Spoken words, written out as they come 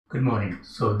Good morning.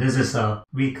 So this is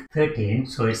week 13,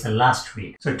 so it's the last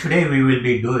week. So today we will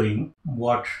be doing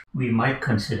what we might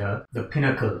consider the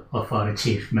pinnacle of our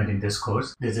achievement in this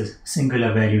course. This is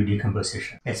singular value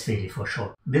decomposition, SVD for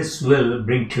short. This will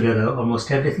bring together almost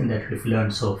everything that we've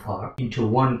learned so far into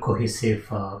one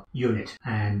cohesive unit,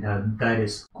 and that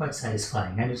is quite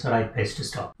satisfying, and it's the right place to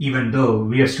stop. Even though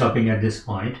we are stopping at this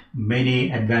point,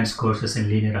 many advanced courses in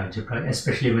linear algebra,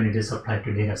 especially when it is applied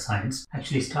to data science,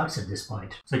 actually starts at this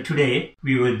point. So today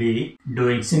we will be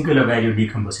doing singular value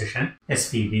decomposition,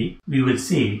 SVD. We will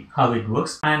see how it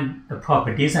works and the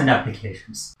properties and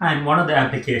applications. And one of the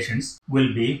applications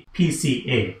will be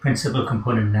PCA, Principal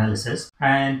Component Analysis.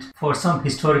 And for some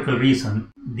historical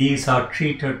reason, these are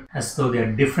treated as though they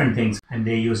are different things and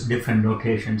they use different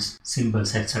notations,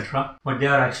 symbols, etc. But they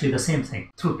are actually the same thing.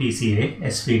 Through PCA,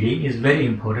 SVD is very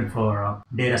important for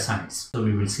data science. So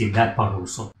we will see that part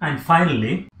also. And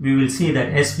finally, we will see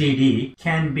that SVD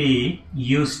can be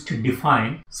used to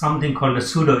define something called a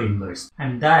pseudo-inverse.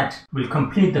 And that will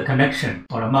complete the connection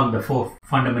or among the four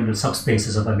fundamental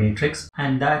subspaces of a matrix.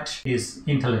 And that is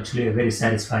intellectually a very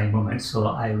satisfying moment. So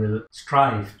I will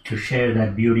strive to share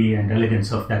that beauty and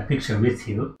elegance of that picture with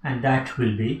you, and that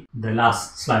will be the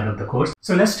last slide of the course.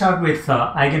 So let's start with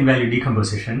eigenvalue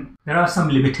decomposition. There are some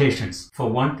limitations. For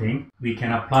one thing, we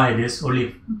can apply this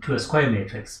only to a square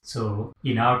matrix. So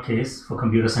in our case, for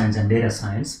computer science and data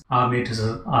science, our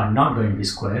matrices are not going to be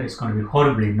square. It's going to be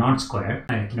horribly non-square,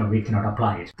 and we cannot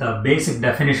apply it. The basic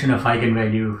definition of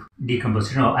eigenvalue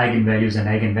decomposition, or eigenvalues and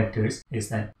eigenvectors, is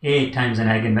that A times an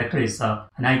eigenvector is an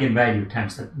eigenvalue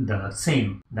times the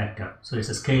same vector. So it's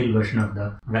a scale version of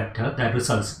the vector that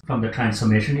results from the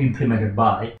transformation implemented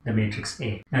by the matrix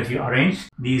A. Now if you arrange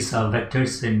these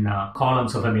vectors in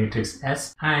columns of a matrix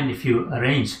S, and if you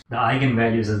arrange the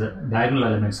eigenvalues as the diagonal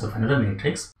elements of another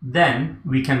matrix, then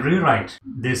we can rewrite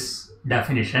this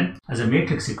definition as a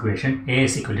matrix equation A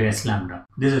is equal to S lambda.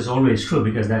 This is always true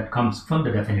because that comes from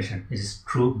the definition. It is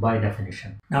true by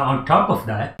definition. Now on top of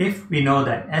that, if we know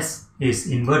that S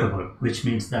is invertible, which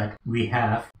means that we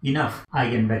have enough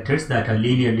eigenvectors that are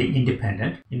linearly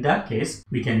independent, in that case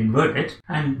we can invert it,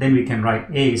 and then we can write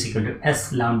A is equal to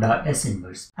S lambda S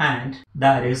inverse, and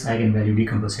that is eigenvalue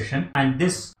decomposition. And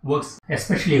this works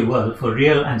especially well for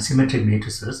real and symmetric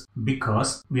matrices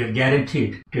because we are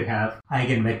guaranteed to have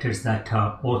eigenvectors that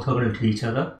are orthogonal to each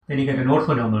other. Then you get an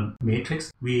orthonormal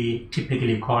matrix. We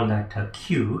typically call that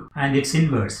Q, and its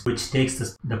inverse, which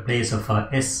takes the place of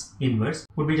S inverse,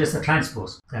 would be just a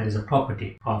transpose. That is a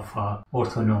property of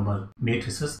orthonormal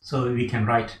matrices. So we can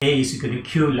write A is equal to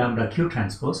Q lambda Q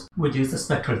transpose, which is the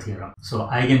spectral theorem. So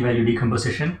eigenvalue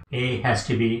decomposition, A has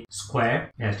to be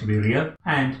square, it has to be real,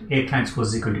 and A transpose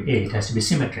is equal to A, it has to be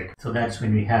symmetric. So that's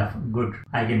when we have good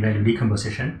eigenvalue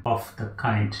decomposition of the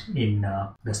kind in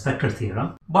the spectral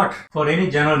theorem. But for any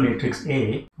general matrix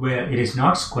A where it is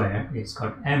not square, it's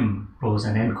got m rows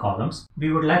and n columns,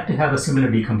 we would like to have a similar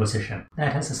decomposition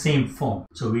that has the same form.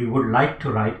 So we would like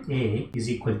to write A is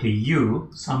equal to U,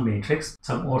 some matrix,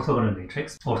 some orthogonal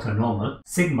matrix, orthonormal,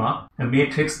 sigma, a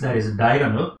matrix that is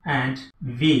diagonal, and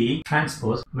V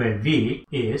transpose, where V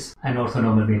is an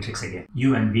orthonormal matrix again.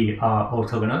 U and V are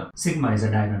orthogonal, sigma is a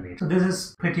diagonal matrix. So this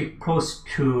is pretty close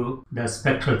to the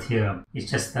spectral theorem. It's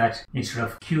just that instead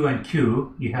of Q and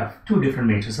Q, you have two different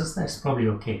matrices. That's probably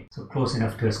okay. So close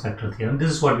enough to a spectral theorem.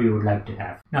 This is what we would like to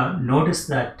have. Now notice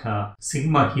that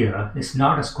sigma here is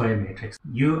not a square matrix.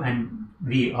 U and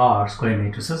V are square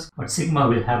matrices, but sigma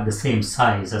will have the same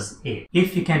size as A.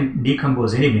 If you can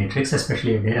decompose any matrix,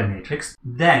 especially a data matrix,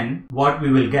 then what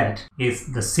we will get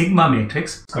is the sigma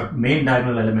matrix. It's got main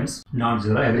diagonal elements,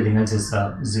 non-zero, everything else is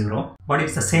 0, but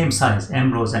it's the same size,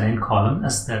 m rows and n column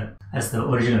as the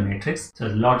original matrix. So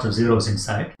lots of zeros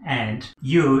inside, and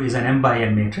U is an m by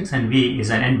n matrix and V is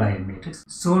an n by n matrix.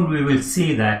 Soon we will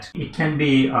see that it can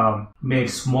be made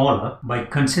smaller by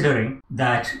considering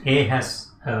that A has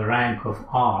a rank of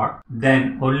R,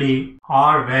 then only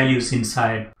R values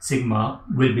inside sigma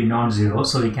will be non-zero.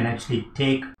 So we can actually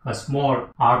take a small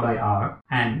R by R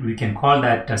and we can call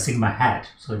that sigma hat.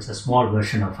 So it's a small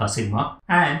version of a sigma.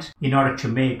 And in order to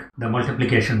make the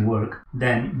multiplication work,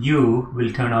 then U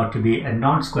will turn out to be a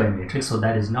non-square matrix. So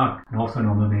that is not an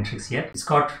orthonormal matrix yet. It's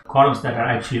got columns that are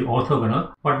actually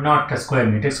orthogonal, but not a square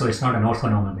matrix. So it's not an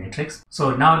orthonormal matrix.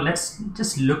 So now let's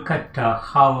just look at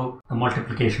how the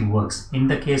multiplication works. In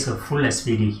the case of full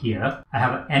SVD here, I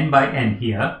have n by n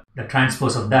here, the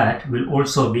transpose of that will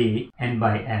also be n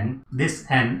by n. This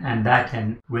n and that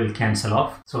n will cancel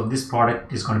off. So this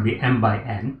product is going to be m by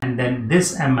n. And then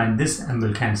this m and this m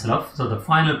will cancel off. So the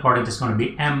final product is going to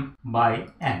be m by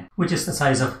n, which is the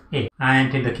size of A.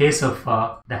 And in the case of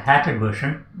the hatted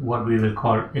version, what we will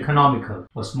call economical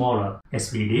or smaller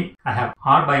SVD, I have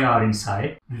R by R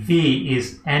inside. V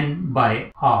is n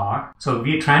by R. So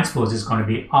V transpose is going to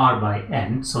be R by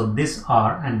n. So this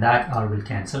R and that R will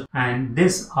cancel. And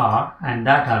this R and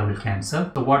that R will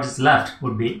cancel. So what is left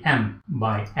would be m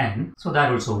by n. So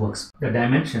that also works. The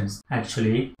dimensions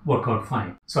actually work out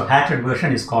fine. So hatted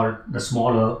version is called the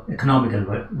smaller economical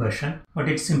version. But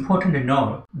it's important to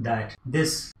know that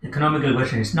this economical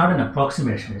version is not an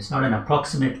approximation. It's not an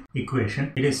approximate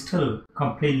equation. It is still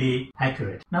completely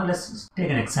accurate. Now let's take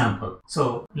an example.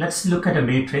 So let's look at a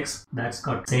matrix that's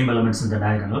got same elements in the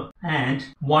diagonal and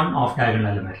one off diagonal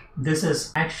element. This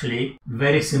is actually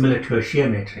very similar to a shear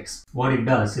matrix. What it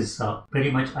does is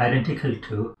pretty much identical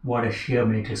to what a shear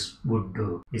matrix would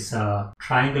do. It's a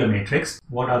triangular matrix.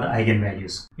 What are the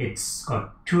eigenvalues? It's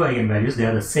got two eigenvalues. They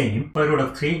are the same. Square root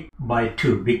of 3 by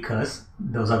 2 because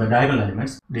those are the diagonal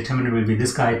elements. Determinant will be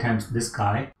this guy times this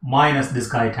guy minus this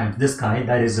guy times this guy.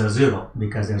 That is a 0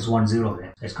 because there's 1 0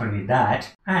 there. So it's going to be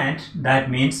that. And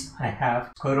that means I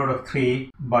have square root of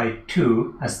 3 by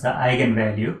 2 as the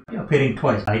eigenvalue appearing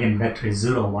twice. The eigenvector is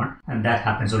 0, 1 and that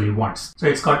happens only once. So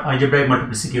it's got algebraic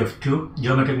multiplicity of 2,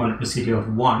 geometric multiplicity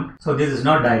of 1. So this is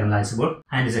not diagonalizable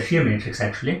and is a shear matrix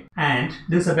actually. And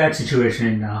this is a bad situation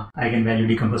in eigenvalue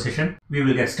decomposition. We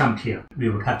will get stumped here. We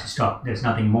would have to stop. There's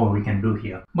nothing more we can do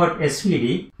here. But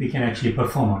SVD, we can actually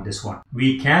perform on this one.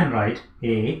 We can write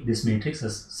this matrix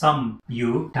as sum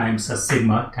U times a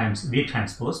sigma times V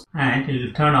transpose, and it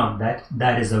will turn out that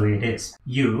that is the way it is.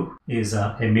 U is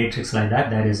a matrix like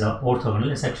that. That is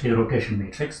orthogonal. It's actually a rotation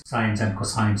matrix. Sines and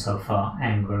cosines of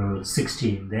angle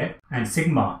 60 in there. And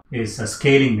sigma is a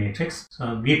scaling matrix.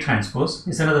 So V transpose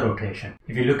is another rotation.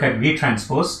 If you look at V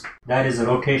transpose, that is a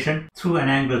rotation through an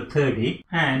angle 30,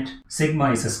 and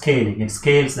sigma is a scaling. It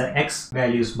scales the x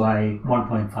values by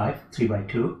 1.5, 3 by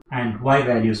 2, and y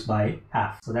values by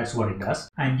half. So that's what it does.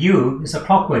 And U is a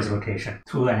clockwise rotation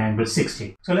through an angle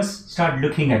 60. So let's start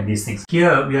looking at these things.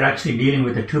 Here we are actually dealing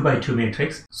with a 2 by 2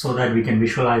 matrix so that we can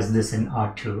visualize this in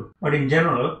R2. But in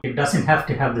general, it doesn't have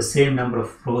to have the same number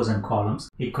of rows and columns.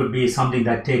 It could be something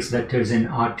that takes vectors in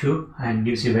R2 and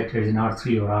gives you vectors in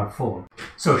R3 or R4.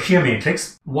 So shear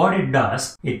matrix, what it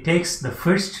does, it takes the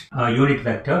first unit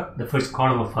vector, the first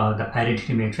column of the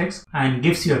identity matrix, and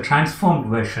gives you a transformed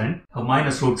version of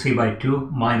minus root 3 by 2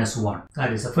 minus 1.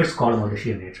 That is the first column of the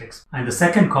shear matrix. And the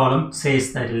second column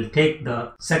says that it will take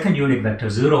the second unit vector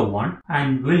 0, 1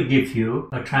 and will give you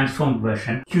a transformed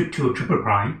version Q2 triple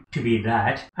prime to be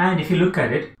that. And if you look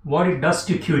at it, what it does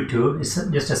to Q2 is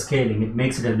just a scaling. It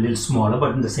makes it a little smaller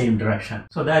but in the same direction.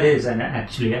 So that is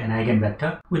actually an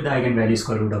eigenvector with the eigenvalue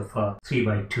square root of 3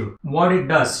 by 2. What it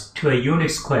does to a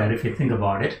unit square, if you think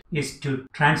about it, is to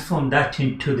transform that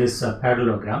into this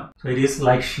parallelogram. So it is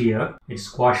like shear. It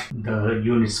squashed the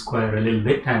unit square a little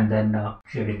bit and then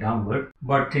sheared it downward.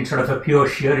 But instead of a pure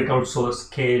shear, it also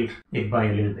scaled it by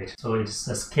a little bit. So it's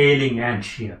a scaling and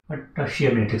shear, but a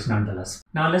shear matrix nonetheless.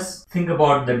 Now let's think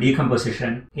about the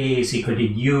decomposition. A is equal to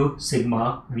U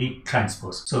sigma V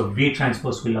transpose. So V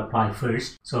transpose will apply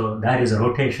first. So that is a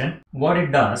rotation. What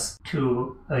it does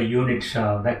to a unit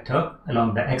vector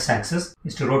along the x-axis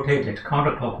is to rotate it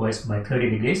counterclockwise by 30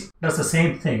 degrees. Does the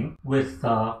same thing with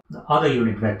the other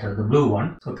unit vector, the blue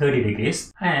one, so 30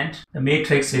 degrees. And the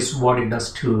matrix is what it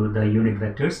does to the unit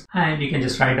vectors. And you can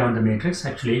just write down the matrix.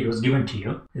 Actually, it was given to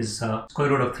you is square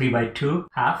root of 3 by 2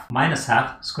 half minus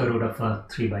half square root of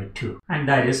 3 by 2. And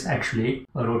that is actually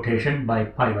a rotation by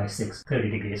pi by 6, 30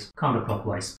 degrees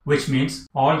counterclockwise, which means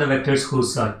all the vectors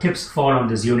whose tips fall on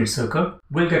this unit circle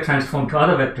will get transformed to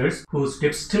other vectors whose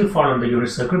tips still fall on the unit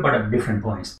circle but at different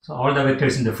points. So all the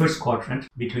vectors in the first quadrant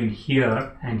between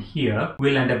here and here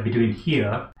will end up between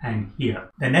here and here.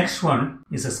 The next one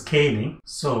is a scaling.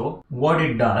 So what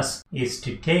it does is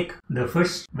to take the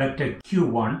first vector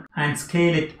q1 and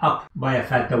scale it up by a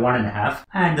factor 1.5,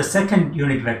 and the second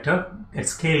unit vector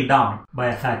gets scaled down by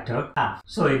a factor half.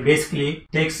 So it basically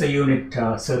takes a unit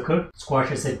circle,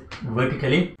 squashes it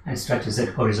vertically and stretches it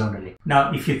horizontally.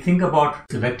 Now if you think about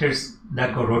the vectors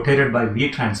that got rotated by V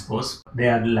transpose. They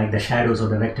are like the shadows of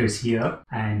the vectors here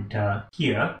and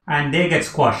here, and they get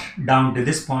squashed down to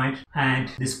this point and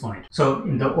this point. So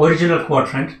in the original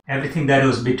quadrant, everything that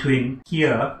was between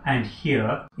here and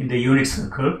here in the unit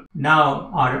circle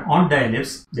now are on the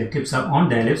ellipse. The tips are on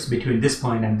the ellipse between this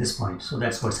point and this point. So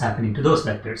that's what's happening to those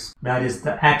vectors. That is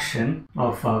the action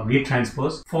of V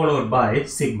transpose followed by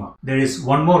sigma. There is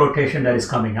one more rotation that is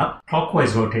coming up,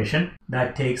 clockwise rotation,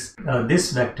 that takes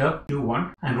this vector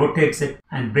q1 and rotates it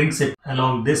and brings it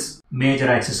along this major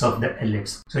axis of the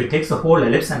ellipse. So it takes the whole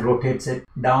ellipse and rotates it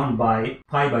down by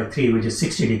pi by 3, which is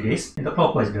 60 degrees in the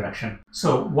clockwise direction.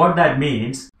 So what that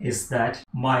means is that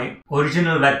my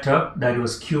original vector, that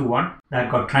was q1,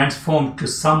 that got transformed to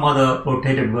some other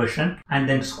rotated version and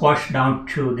then squashed down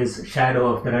to this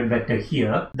shadow of the red vector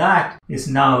here, that is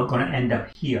now going to end up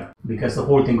here because the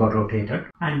whole thing got rotated,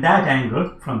 and that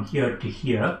angle from here to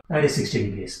here, that is 60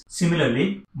 degrees.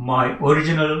 Similarly, my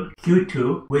original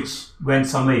q2, which went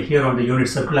somewhere here on the unit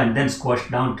circle and then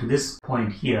squashed down to this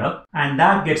point here, and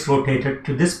that gets rotated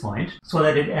to this point so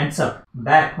that it ends up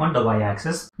back on the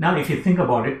y-axis. Now if you think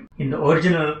about it, in the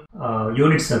original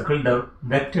unit circle, the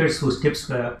vectors whose tips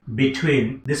were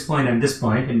between this point and this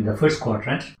point in the first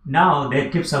quadrant, now their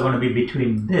tips are going to be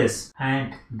between this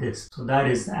and this. So that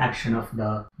is the action of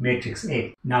the matrix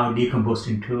A, now decomposed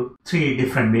into 3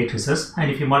 different matrices,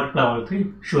 and if you multiply all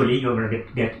 3, surely you're going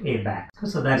to get A back.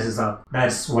 So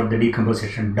that's what the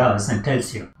decomposition does and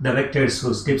tells you. The vectors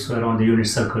whose tips were on the unit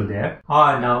circle there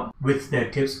are now with their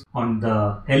tips on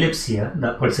the ellipse here,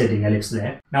 the pulsating ellipse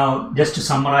there. Now just to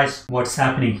summarize what's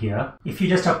happening here, if you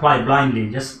just apply blindly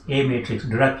just A matrix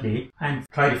directly and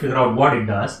try to figure out what it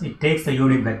does, it takes the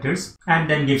unit vectors and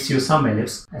then gives you some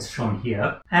ellipse as shown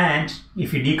here, and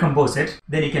if you decompose it,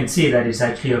 then you can see that it's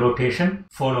actually a rotation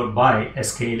followed by a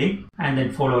scaling and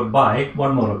then followed by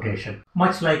one more rotation,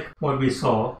 much like what we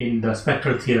saw in the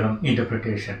spectral theorem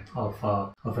interpretation of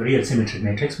a real symmetric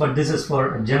matrix, but this is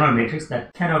for a general matrix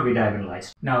that cannot be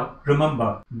diagonalized. Now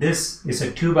remember, this is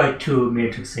a 2 by 2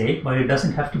 matrix A, but it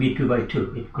doesn't have to be 2 by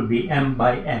 2. It could be m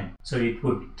by n. So it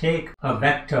would take a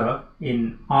vector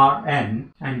in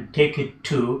Rn and take it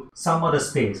to some other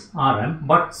space Rm,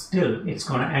 but still it's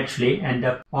going to actually end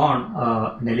up on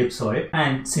an ellipsoid,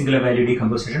 and singular value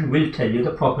decomposition will tell you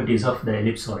the properties of the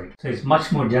ellipsoid. So it's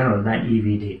much more general than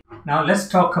EVD. Now let's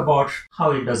talk about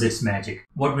how it does its magic.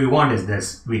 What we want is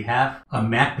this. We have a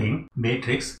mapping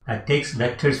matrix that takes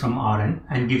vectors from Rn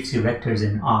and gives you vectors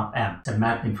in Rm. It's a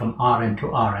mapping from Rn to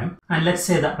Rm, and let's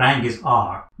say the rank is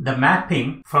R. The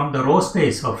mapping from the row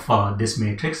space of this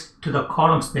matrix to the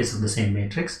column space of the same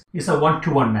matrix is a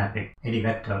one-to-one mapping. Any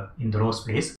vector in the row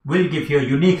space will give you a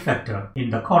unique vector in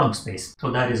the column space.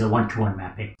 So that is a one-to-one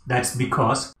mapping. That's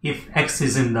because if X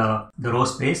is in the row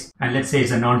space, and let's say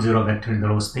it's a non-zero vector in the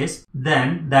row space,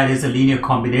 then that is a linear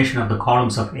combination of the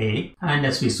columns of A. And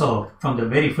as we saw from the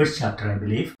very first chapter, I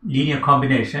believe, linear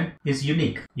combination is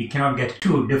unique. You cannot get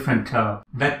 2 different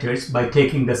vectors by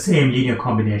taking the same linear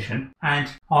combination, and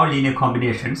all linear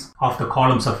combinations of the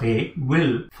columns of A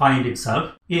will find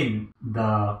itself in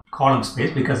the column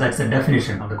space, because that's the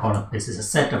definition of the column space, is a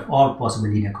set of all possible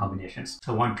linear combinations.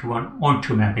 So one-to-one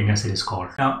onto mapping, as it is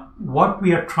called. Now what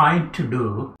we are trying to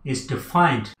do is to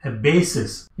find a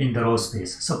basis in the row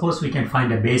space. Suppose we can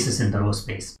find a basis in the row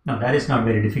space. Now that is not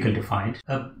very difficult to find.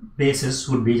 A basis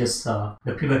would be just the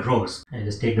pivot rows. I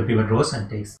just take the pivot rows and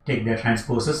take their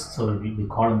transposes, so it will be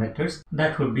column vectors.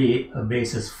 That would be a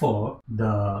basis for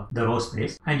the row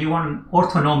space. And you want an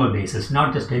orthonormal basis,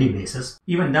 not just any basis.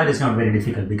 Even that is not very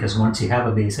difficult, because once you have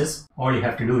a basis, all you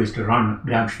have to do is to run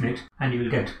Gram-Schmidt and you will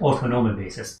get orthonormal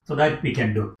basis. So that we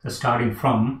can do. So starting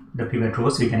from the pivot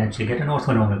rows, we can actually get an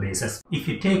orthonormal basis. If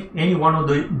you take any one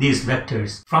of these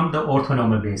vectors from the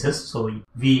orthonormal basis, so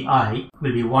Vi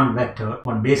will be one vector,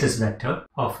 one basis vector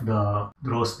of the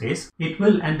row space, it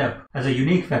will end up as a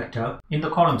unique vector in the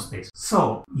column space.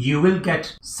 So you will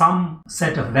get some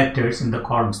set of vectors in the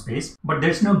column space, but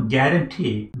there's no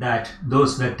guarantee that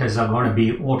those vectors are going to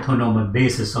be orthonormal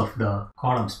basis of the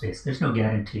column space. There's no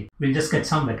guarantee. We'll just get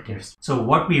some vectors. So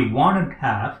what we want to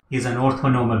have is an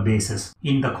orthonormal basis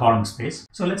in the column space.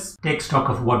 So let's take stock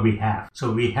of what we have.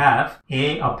 So we have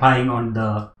A applying on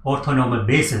the orthonormal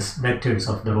basis vectors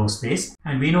of the row space,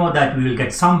 and we know that we will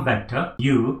get some vector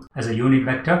u as a unit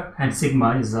vector, and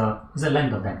sigma is the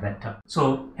length of that vector.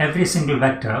 So every single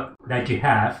vector that you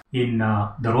have in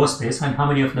the row space. And how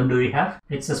many of them do we have?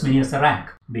 It's as many as the rank,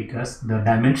 because the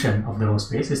dimension of the row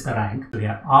space is the rank. So we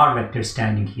have R vectors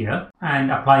standing here,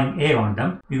 and applying A on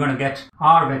them, we're going to get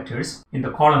R vectors in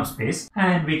the column space,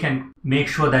 and we can make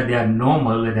sure that they are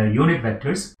normal with their unit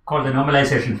vectors called the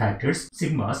normalization factors,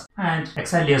 sigmas. And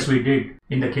exactly as we did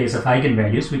in the case of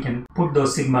eigenvalues, we can put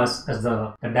those sigmas as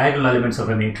the diagonal elements of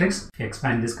a matrix. If you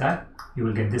expand this guy, you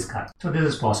will get this guy. So this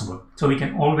is possible. So we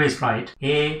can always write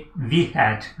A V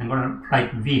hat. I'm going to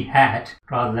write V hat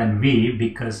rather than V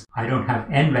because I don't have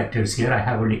n vectors here. I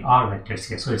have only R vectors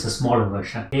here. So it's a smaller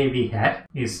version. A V hat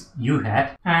is U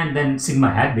hat, and then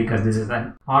sigma hat because this is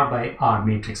an R by R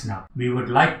matrix now. We would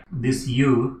like this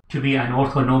U to be an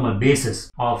orthonormal basis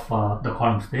of the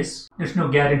column space. There's no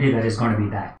guarantee that it's going to be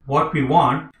that. What we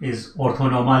want is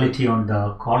orthonormality on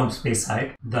the column space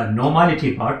side. The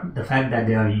normality part, the fact that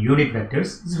they are unit vectors,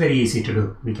 is very easy to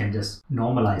do. We can just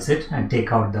normalize it and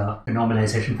take out the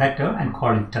normalization factor and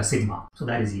call it a sigma. So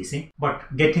that is easy. But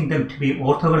getting them to be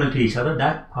orthogonal to each other,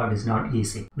 that part is not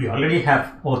easy. We already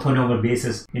have orthonormal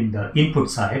basis in the input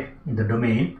side, in the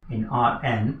domain, in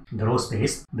Rn, in the row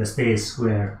space, the space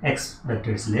where x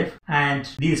vectors live. And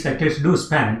these vectors do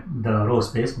span the row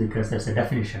space because that's a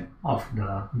definition of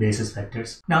the basis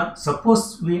vectors. Now,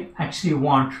 suppose we actually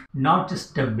want not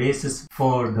just a basis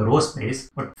for the row space,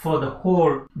 but for the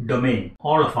whole domain,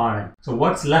 all of Rn. So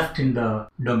what's left in the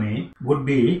domain would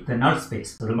be the null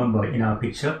space. So remember, in our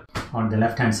picture, on the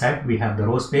left hand side, we have the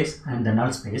row space and the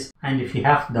null space. And if we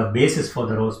have the basis for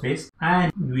the row space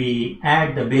and we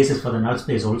add the basis for the null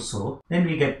space also, then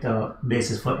we get the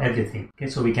basis for everything. Okay,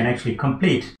 so we can actually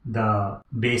complete the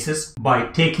basis by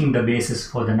taking the basis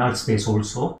for the null space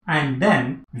also. And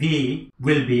then V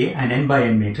will be an n by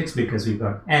n matrix because we've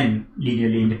got n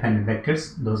linearly independent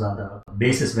vectors. Those are the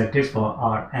basis vectors for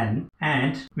Rn,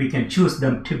 and we can choose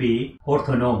them to be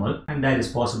orthonormal, and that is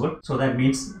possible. So that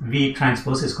means V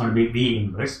transpose is going to be V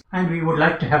inverse, and we would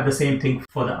like to have the same thing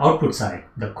for the output side,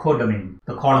 the codomain,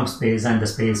 the column space and the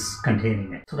space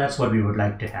containing it. So that's what we would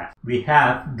like to have. We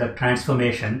have the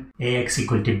transformation Ax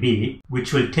equal to B,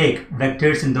 which will take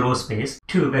vectors in the row space,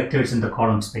 two vectors in the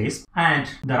column space, and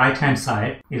the right hand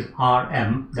side is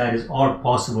Rm, that is all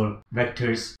possible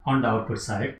vectors on the output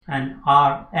side, and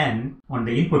Rn on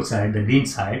the input side, the green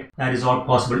side, that is all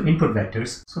possible input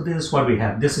vectors. So this is what we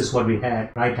have. This is what we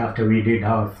had right after we did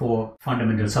our 4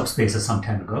 fundamental subspaces some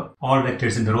time ago. All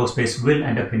vectors in the row space will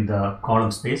end up in the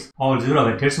column space. All zero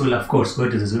vectors will of course go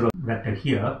to the zero vector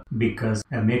here because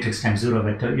a matrix times zero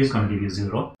vector is going to give you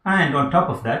 0. And on top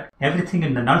of that, everything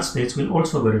in the null space will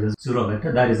also go to the zero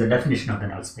vector. That is the definition of the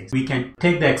null space. We can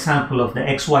take the example of the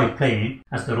xy plane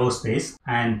as the row space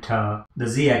and the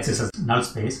z-axis as null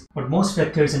space, but most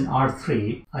vectors in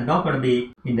R3 are not going to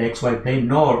be in the xy plane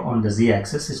nor on the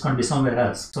z-axis. It's going to be somewhere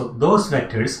else. So those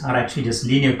vectors are actually just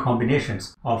linear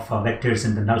combinations of vectors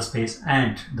in the null space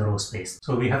and the row space.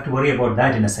 So we have to worry about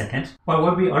that in a second. But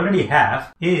what we already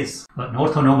have is an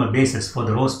orthonormal basis for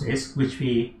the row space, which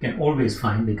we can always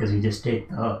find because we just take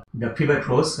the pivot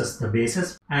rows as the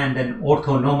basis and then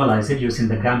orthonormalize it using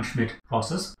the Gram-Schmidt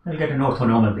process. We'll get an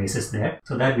orthonormal basis there.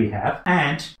 So that we have.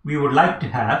 And we would like to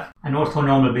have an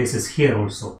orthonormal basis here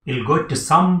also. It'll go to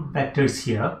some vectors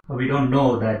here, but we don't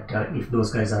know that if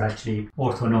those guys are actually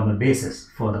orthonormal basis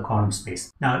for the column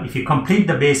space. Now, if you complete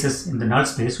the basis in the null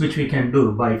space, which we can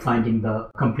do by finding the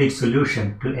complete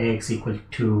solution to Ax equal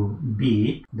to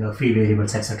B, the free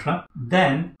variables, etc.,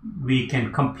 then we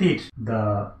can complete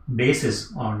the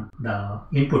basis on the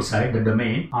input side, the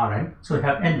domain Rn. So we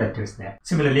have n vectors there.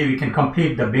 Similarly, we can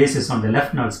complete the basis on the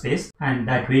left null space, and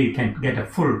that way you can get a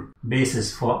full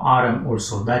basis for Rm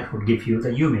also. That would give you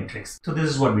the U matrix. So this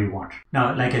is what we want.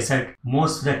 Now, like I said,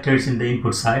 most vectors in the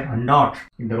input side are not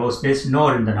in the row space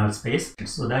nor in the null space.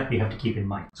 So that we have to keep in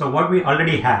mind. So what we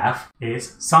already have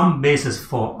is some basis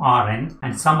for Rn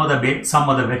and some other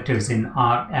vectors in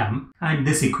Rm, and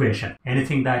this equation.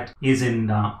 Anything that is in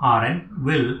Rn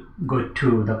will go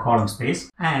to the column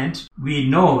space, and we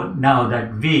know now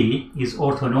that V is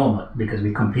orthonormal because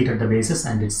we completed the basis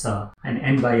and it's an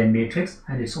n by n matrix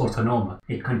and it's orthonormal.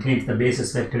 It contains the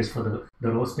basis vectors for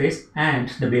the row space and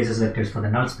the basis vectors for the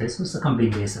null space, so it's a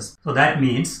complete basis. So that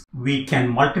means we can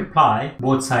multiply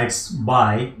both sides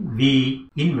by V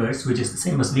inverse, which is the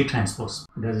same as V transpose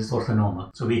because it's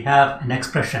orthonormal. So we have an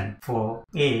expression for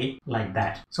A like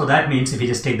that. So that means if you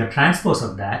just take the transpose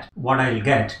of that, what I'll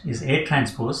get is A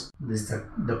transpose. This is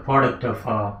the product of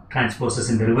transposes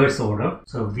in the reverse order.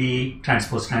 So V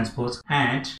transpose transpose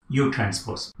and U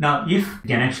transpose. Now, if we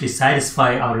can actually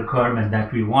satisfy our requirement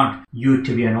that we want U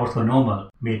to be an orthonormal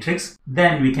matrix,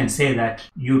 then we can say that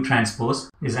U transpose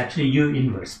is actually U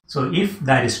inverse. So if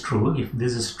that is true, if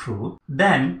this is true,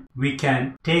 then we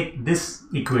can take this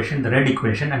equation, the red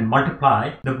equation, and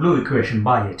multiply the blue equation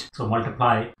by it. So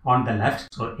multiply on the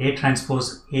left. So A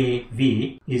transpose A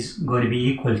V is going to be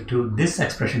equal to this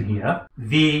expression here,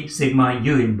 V sigma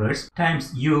U inverse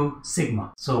times U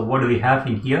sigma. So what do we have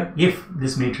in here? If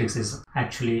this matrix is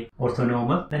actually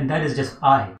orthonormal, then that is just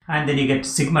I. And then you get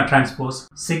sigma transpose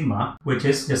sigma, which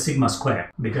is just sigma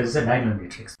square, because it's a diagonal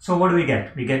matrix. So what do we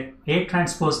get? We get A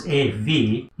transpose A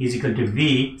V is equal to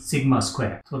V sigma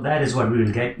square. So that is what we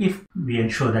will get if we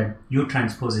ensure that U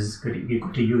transpose is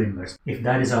equal to U inverse. If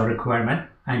that is our requirement,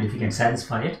 and if you can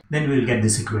satisfy it, then we will get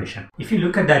this equation. If you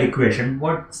look at that equation,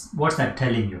 what's that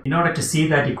telling you? In order to see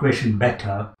that equation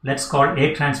better, let's call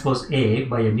A transpose A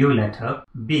by a new letter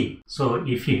B. So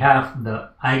if you have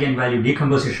the eigenvalue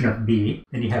decomposition of B,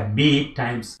 then you have B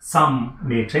times some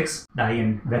matrix, the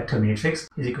eigenvector matrix,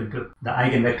 is equal to the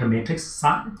eigenvector matrix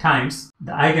times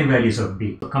the eigenvalues of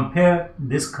B. So compare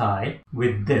this guy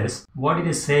with this. What it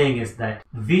is saying is that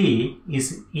V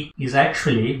is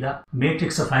actually the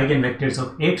matrix of eigenvectors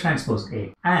of A transpose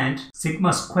A, and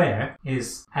sigma square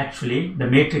is actually the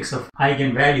matrix of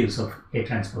eigenvalues of A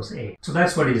transpose A. So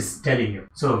that's what it is telling you.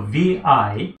 So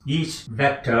Vi, each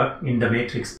vector in the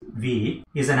matrix V,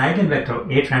 is an eigenvector of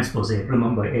A transpose A.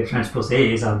 Remember, A transpose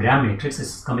A is our gram matrix.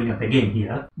 It's coming up again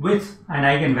here with an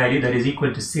eigenvalue that is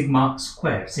equal to sigma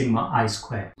square, sigma I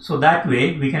square. So that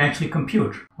way we can actually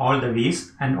compute all the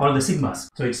V's and all the sigmas.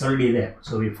 So it's already there.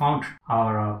 So we found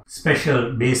our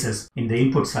special basis in the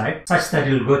input side such that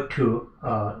it will go to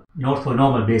an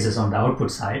orthonormal basis on the output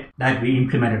side that we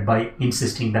implemented by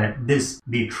insisting that this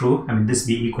be true, this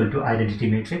be equal to identity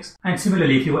matrix. And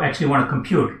similarly, if you actually want to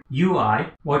compute Ui,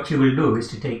 what you will do is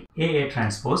to take AA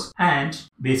transpose and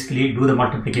basically do the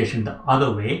multiplication the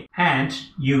other way, and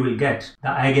you will get the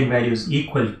eigenvalues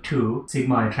equal to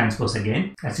sigma I transpose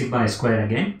again, sigma I square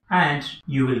again, and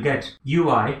you will get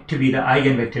Ui to be the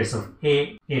eigenvectors of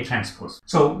A transpose.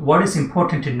 So what is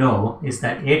important to know is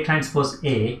that A transpose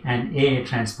A and A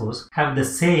transpose have the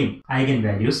same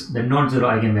eigenvalues. The non-zero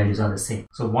eigenvalues are the same.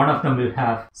 So one of them will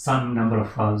have some number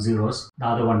of zeros, the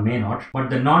other one may not, but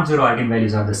the non-zero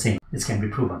eigenvalues are the same. This can be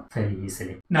proven fairly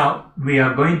easily. Now we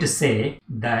are going to say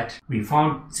that we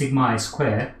found sigma I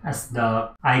square as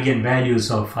the eigenvalues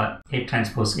of A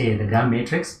transpose A, the gram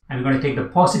matrix, and we're going to take the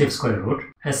positive square root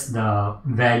as the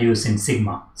values in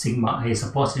sigma. Sigma is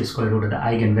a positive square root of the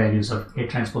eigenvalues of A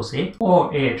transpose A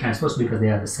or A transpose, because they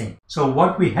are the same. So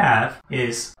what we have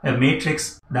is a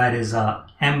matrix that is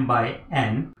M by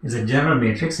N, is a general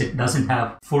matrix. It doesn't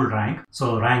have full rank,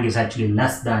 so rank is actually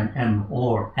less than M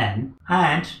or N,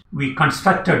 and we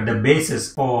constructed the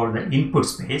basis for the input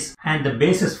space, and the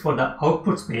basis for the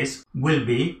output space will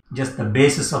be just the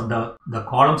basis of the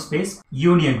column space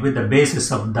union with the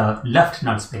basis of the left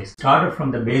null space. Started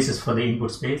from the basis for the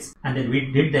input space, and then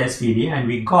we did the SVD and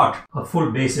we got a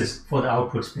full basis for the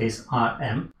output space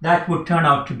Rm. That would turn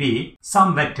out to be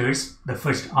some vectors. The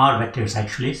first R vectors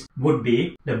actually would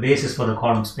be the basis for the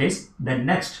column space. The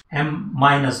next M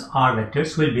minus R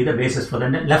vectors will be the basis for the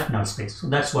left null space. So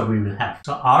that's what we will have.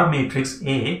 So our matrix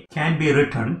A can be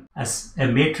written as a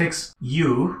matrix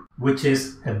U, which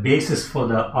is a basis for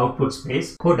the output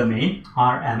space codomain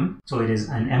Rm. So it is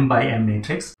an M by M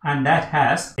matrix, and that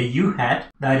has a U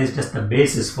hat that is just the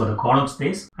basis for the column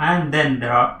space, and then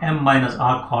there are M minus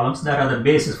R columns that are the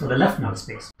basis for the left null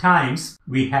space, times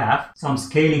we have some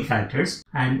scaling factors,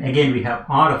 and again we have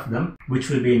R of them, which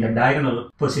will be in the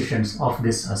diagonal positions of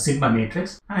this sigma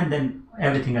matrix, and then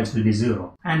everything else will be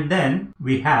 0. And then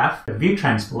we have the V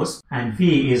transpose, and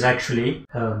V is actually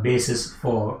a basis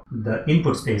for the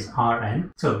input space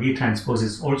Rn. So V transpose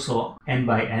is also N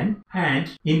by N,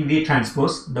 and in V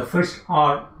transpose the first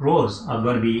R rows are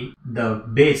going to be the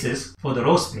basis for the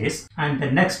row space, and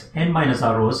the next N minus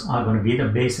R rows are going to be the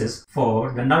basis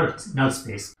for the null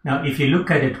space. Now if you look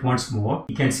at it once more,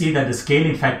 you can see that the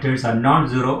scaling factors are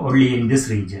non-zero only in this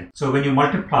region. So when you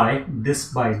multiply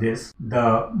this by this,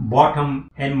 the bottom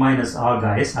N minus R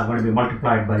guys are going to be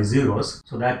multiplied by zeros,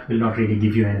 so that will not really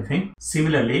give you anything.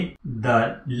 Similarly,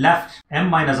 the left M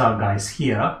minus R guys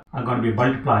here are going to be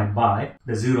multiplied by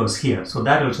the zeros here, so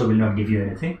that also will not give you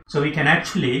anything. So we can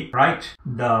actually write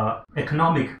the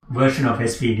economic version of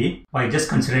SVD by just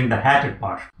considering the hatted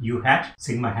part, U hat,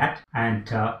 sigma hat, and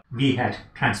V hat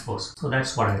transpose. So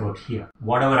that's what I wrote here.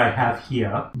 Whatever I have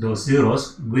here, those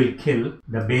zeros will kill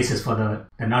the basis for the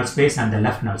null space and the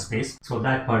left null space, so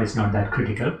that part is not that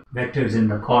critical. Vectors in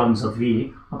the columns of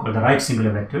V are called the right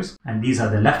singular vectors, and these are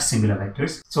the left singular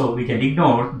vectors. So we can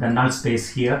ignore the null space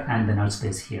here and the null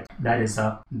space here. That is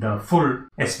the full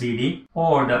SVD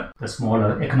or the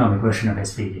smaller economic version of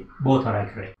SVD. Both are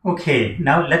accurate. Okay,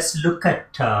 now let's look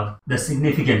at the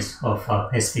significance of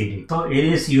SVD. So it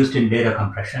is used in data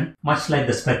compression, much like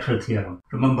the spectral theorem.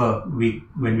 Remember,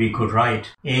 when we could write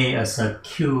A as a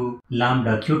Q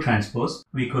lambda Q transpose,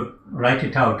 we could write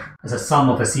it out as a sum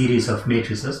of a series of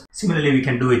matrices. Similarly, we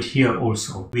can do it here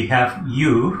also. We have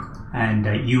U and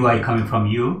UI coming from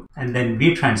U, and then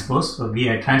V transpose, so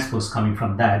VI transpose coming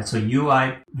from that. So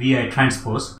UI VI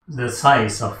transpose, the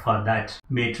size of that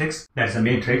matrix, that's a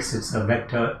matrix, it's a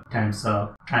vector times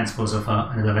a transpose of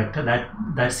another vector.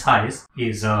 That size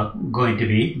is going to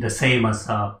be the same as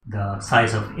the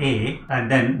size of A,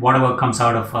 and then whatever comes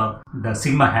out of the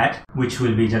sigma hat, which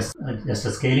will be just a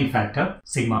scaling factor,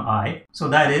 sigma I. So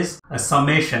that is a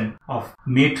summation of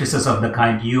matrices of the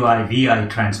kind UI VI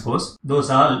transpose. Those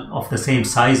are of the same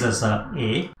size as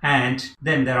A, and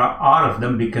then there are R of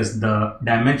them because the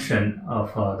dimension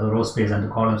of the row space and the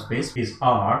column space is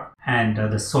R,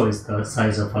 and so is the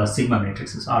size of a sigma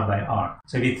matrix is R by R.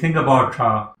 So if you think about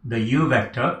the U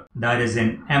vector, that is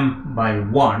in M by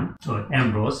 1, so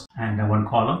M rows and 1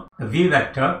 column. The V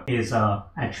vector is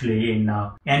actually in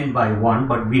N by 1,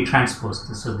 but V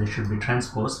transpose, so this should be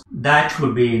transpose. That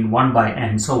would be in 1 by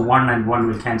N, so 1 and 1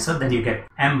 will cancel, then you get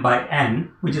M by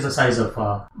N, which is the size of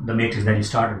the matrix that you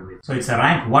started with. So it's a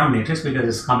rank 1 matrix because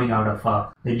it's coming out of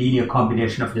the linear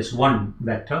combination of this one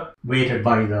vector weighted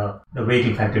by the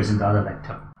weighting factors in the other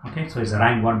vector. Okay, so it's a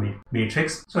rank 1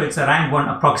 matrix. So it's a rank 1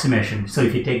 approximation. So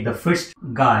if you take the first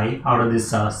guy out of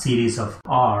this series of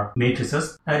R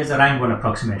matrices, that is a rank 1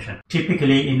 approximation.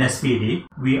 Typically in SVD,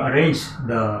 we arrange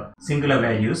the singular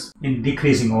values in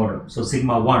decreasing order. So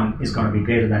sigma 1 is going to be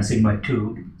greater than sigma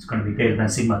 2, it's going to be greater than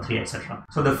sigma 3, etc.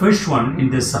 So the first one in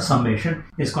this summation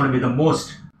is going to be the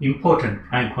most important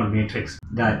rank 1 matrix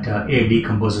that A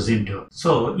decomposes into.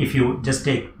 So if you just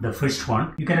take the first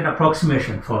one, you get an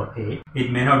approximation for A.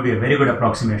 It may not be a very good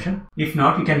approximation. If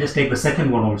not, you can just take the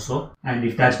second one also, and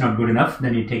if that's not good enough,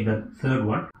 then you take the third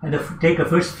one and take the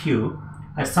first few.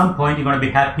 At some point, you're going to be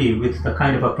happy with the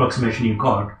kind of approximation you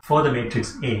got for the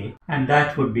matrix A, and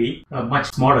that would be a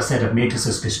much smaller set of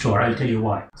matrices to store. I'll tell you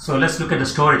why. So let's look at the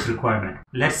storage requirement.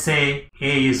 Let's say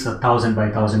A is a 1000 by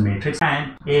 1000 matrix,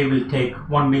 and A will take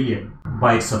 1 million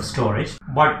bytes of storage.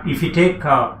 But if you take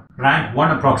rank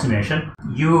 1 approximation,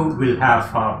 you will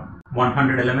have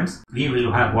 100 elements, V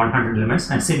will have 100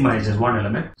 elements, and sigma is just 1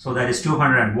 element, so that is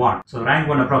 201. So rank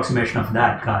 1 approximation of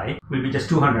that guy will be just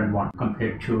 201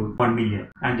 compared to 1 million.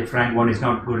 And if rank 1 is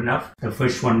not good enough, the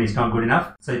first one is not good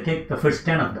enough, so you take the first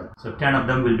 10 of them. So 10 of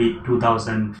them will be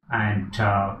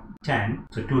 2010,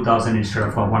 so 2000 instead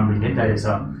of 1 million. That is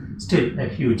still a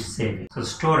huge saving. So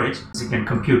storage, as you can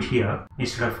compute here,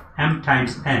 instead of M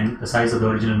times N, the size of the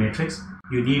original matrix,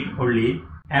 you need only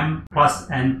M plus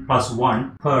N plus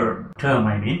 1 per term,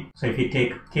 I mean. So if you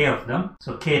take K of them,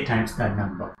 so K times that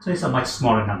number. So it's a much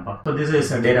smaller number. So this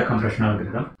is a data compression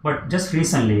algorithm. But just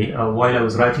recently, while I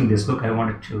was writing this book, I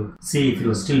wanted to see if it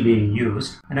was still being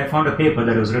used. And I found a paper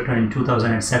that was written in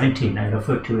 2017, I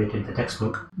referred to it in the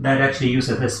textbook, that actually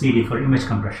uses SVD for image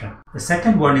compression. The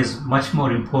second one is much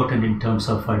more important in terms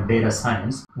of data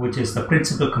science, which is the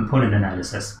principal component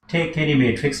analysis. Take any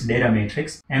matrix, data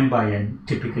matrix, M by N.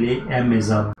 Typically, M is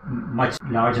much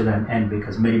larger than N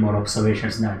because many more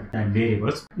observations than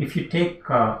variables. If you take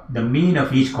the mean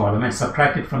of each column and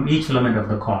subtract it from each element of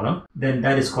the column, then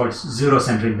that is called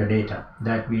zero-centering the data.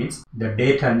 That means the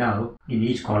data now in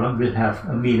each column will have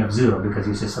a mean of 0 because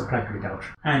you just subtracted it out.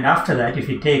 And after that, if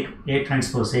you take A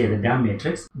transpose A, the DAM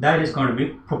matrix, that is going to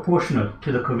be proportional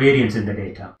to the covariance in the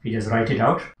data. If you just write it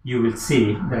out, you will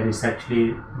see that is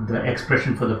actually the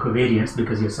expression for the covariance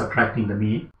because you're subtracting the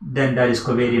mean. Then that is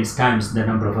covariance times the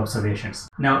number of observations.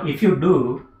 Now, if you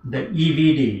do the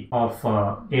EVD of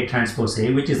A transpose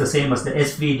A, which is the same as the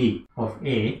SVD of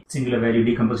A, singular value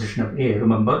decomposition of A,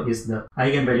 remember, is the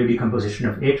eigenvalue decomposition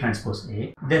of A transpose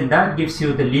A, then that gives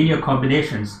you the linear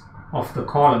combinations of the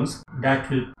columns that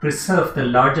will preserve the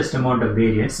largest amount of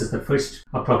variance is the first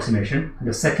approximation.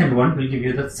 The second one will give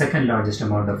you the second largest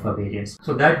amount of variance.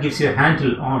 So that gives you a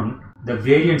handle on the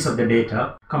variance of the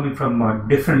data coming from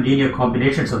different linear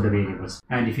combinations of the variables.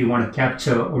 And if you want to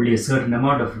capture only a certain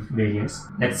amount of variance,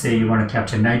 let's say you want to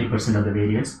capture 90% of the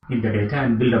variance in the data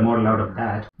and build a model out of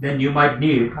that, then you might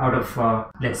need out of,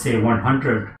 let's say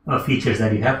 100 features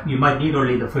that you have, you might need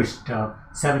only the first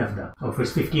 7 of them or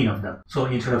first 15 of them. So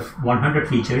instead of 100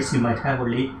 features, you might have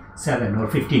only 7 or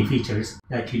 15 features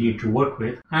that you need to work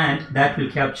with, and that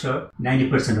will capture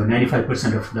 90% or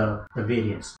 95% of the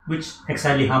variance, which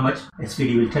exactly how much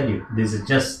SVD will tell you. This is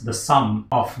just the sum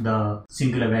of the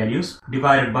singular values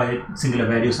divided by singular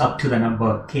values up to the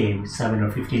number k, 7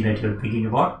 or 15 that you're thinking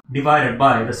about, divided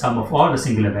by the sum of all the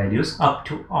singular values up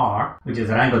to R, which is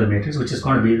the rank of the matrix, which is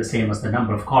going to be the same as the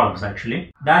number of columns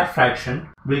actually. That fraction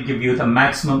will give you the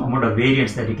maximum amount of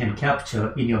variance that you can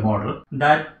capture in your model.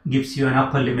 That gives you an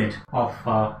upper limit of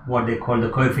what they call the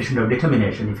coefficient of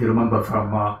determination. If you remember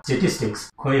from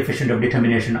statistics, coefficient of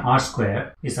determination R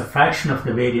square is a fraction of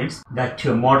the variance that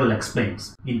your model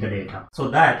explains in the data. So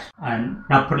that, an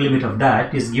upper limit of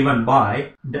that is given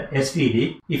by the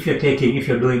SVD if you're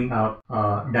doing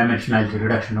dimensionality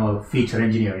reduction or feature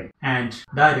engineering. And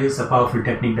that is a powerful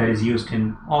technique that is used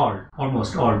in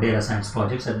almost all data science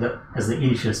projects as the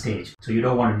initial stage. So you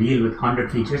don't want to deal with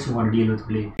 100 features, you want to deal with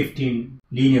only 15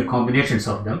 linear combinations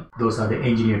of them. Those are the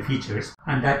engineered features,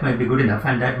 and that might be good enough,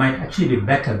 and that might actually be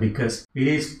better because it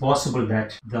is possible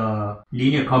that the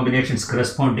linear combinations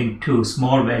corresponding to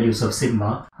small values of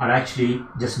sigma are actually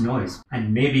just noise,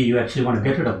 and maybe you actually want to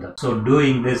get rid of them. So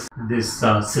doing this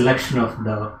selection of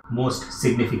the most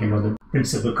significant or the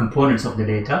principal components of the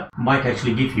data might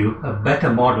actually give you a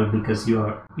better model because you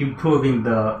are improving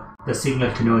the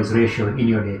signal to noise ratio in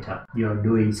your data. You're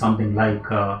doing something like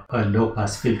a low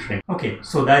pass filtering. Okay,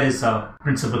 so that is a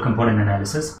principal component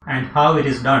analysis, and how it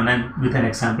is done, and with an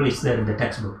example is there in the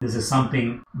textbook. This is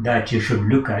something that you should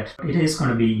look at. It is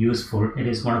going to be useful. It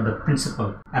is one of the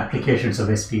principal applications of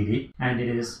SVD, and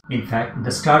it is in fact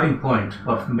the starting point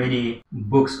of many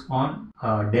books on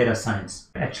data science.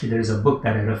 Actually, there is a book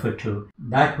that I refer to.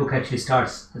 That book actually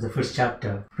starts as the first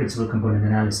chapter, principal component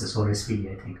analysis, or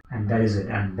SVD, I think, and that is it,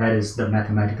 and that is the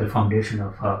mathematical foundation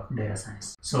of data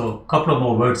science. So a couple of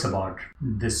more words about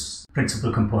this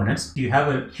principal components. You have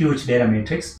a huge data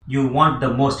matrix. You want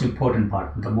the most important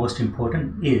part. The most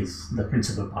important is the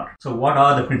principal part. So what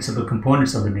are the principal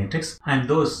components of the matrix? And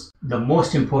the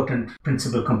most important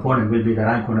principal component will be the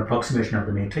rank 1 approximation of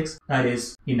the matrix. That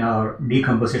is, in our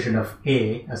decomposition of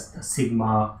A as the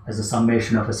sigma, as a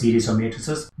summation of a series of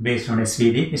matrices based on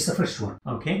SVD, is the first one.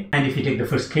 Okay, and if you take the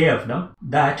first k of them,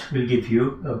 that will give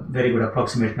you a very good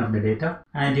approximation of the data,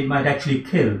 and it might actually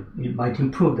it might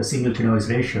improve the signal to noise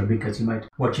ratio because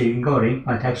what you're ignoring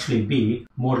might actually be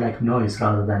more like noise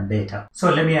rather than data. So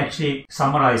let me actually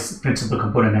summarize principal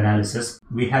component analysis.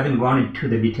 We haven't gone into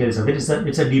the details of it.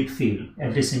 It's a deep field.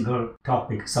 Every single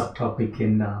topic, subtopic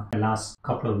in the last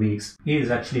couple of weeks is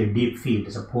actually a deep field.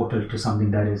 It's a portal to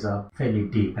something that is fairly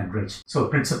deep and rich. So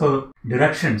principal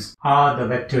directions are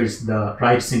the vectors, the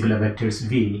right singular vectors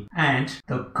V, and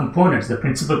the components, the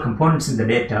principal components in the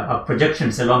data are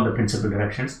projections along the principal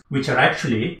directions, which are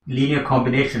actually linear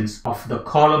combinations of the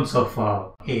columns of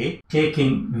A,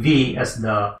 taking V as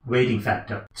the weighting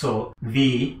factor. So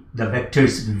V, the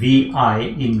vectors Vi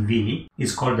in V,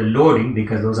 is called the loading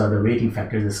because those are the weighting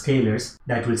factors, the scalars,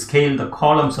 that will scale the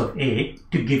columns of A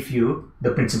to give you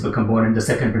the principal component, the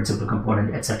second principal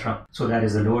component, etc. So that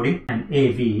is the loading, and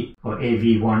AV or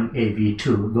AV1,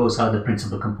 AV2, those are the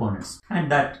principal components.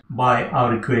 And that by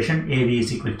our equation, AV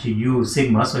is equal to U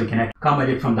sigma, so you can come at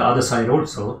it from the other side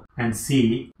also and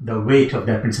see the weight of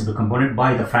that principal component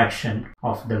by the fraction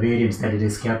of the variance that it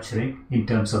is capturing in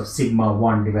terms of sigma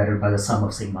 1 divided by the sum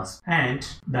of sigmas. And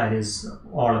that is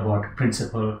all about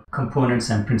principal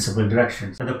components and principal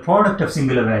directions. So the product of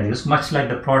singular values, much like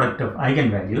the product of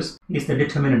eigenvalues, is the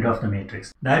determinant of the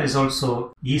matrix. That is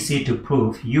also easy to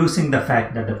prove using the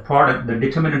fact that the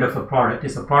determinant of a product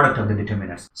is the product of the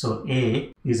determinants. So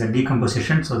A is a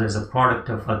decomposition, so there's a product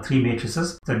of 3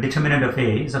 matrices. The determinant of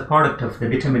A is a product of the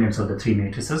determinants of the 3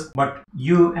 matrices, but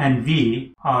U and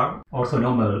V are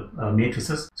orthonormal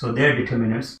matrices, so their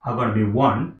determinants are going to be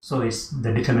 1. So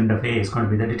the determinant of A is going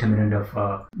to be the determinant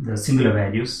of the singular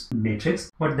values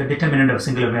matrix, but the determinant of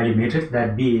singular value matrix,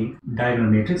 that being diagonal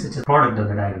matrix, it's a product of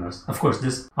the diagonals. Of course,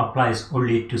 this applies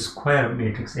only to square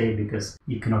matrix A because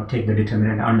you cannot take the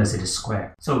determinant unless it is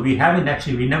square. So we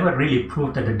never really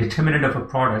proved that the determinant of a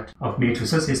product of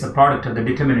matrices is the product of the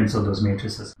determinants of those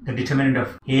matrices. The determinant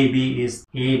of AB is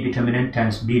A determinant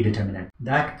times B determinant.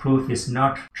 That proof is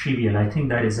not trivial. I think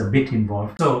that is a bit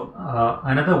involved. So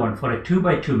another one for a 2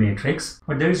 by 2 matrix,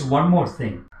 but there is one more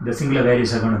thing. the singular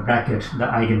values are going to bracket the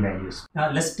eigenvalues.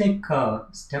 Now let's take a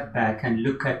step back and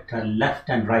look at left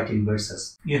and right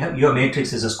inverses. You have your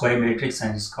matrix is a square matrix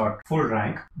and it's got full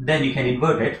rank. Then you can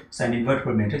invert it. It's an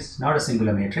invertible matrix. It's not a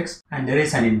singular matrix, and there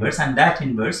is an inverse, and that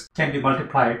inverse can be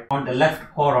multiplied on the left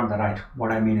or on the right.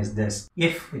 What I mean is this: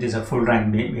 if it is a full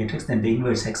rank matrix, then the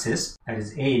inverse exists. That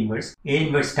is A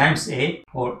inverse times A,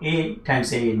 or A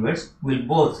times A inverse will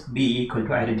both be equal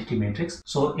to identity matrix.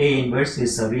 So A inverse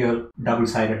is a real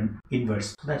double-sided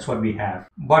inverse. So that's what we have.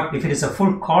 But if it is a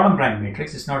full column rank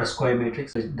matrix, it's not a square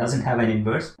matrix, it doesn't have an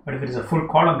inverse. But if it is a full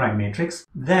column rank matrix,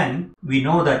 then we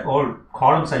know that all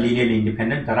columns are linearly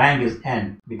independent. The rank is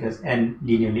n because n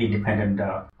linearly independent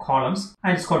columns,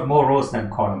 and it's got more rows than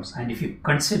columns. And if you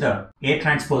consider A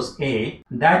transpose A,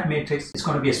 that matrix is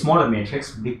going to be a smaller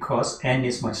matrix because n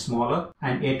is much smaller,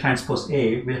 and A transpose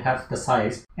A will have the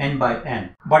size n by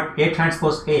n. But A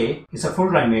transpose A is a full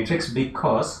rank matrix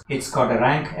because it's got a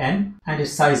rank n and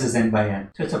its size is n by n.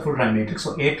 So it's a full rank matrix.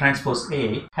 So A transpose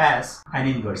A has an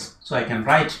inverse. So I can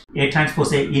write A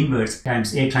transpose A inverse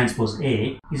times A transpose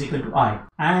A is equal to I.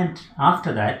 And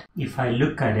after that, if I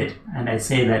look at it and I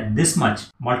say that this much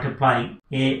multiplying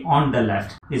A on the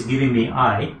left is giving me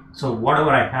I, so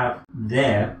whatever I have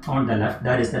there on the left,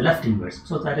 that is the left inverse.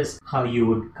 So that is how you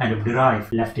would kind of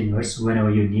derive left inverse whenever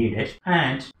you need it.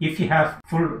 And if you have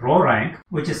full row rank,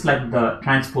 which is like the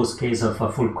transpose case of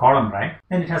a full column rank,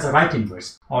 then it has a right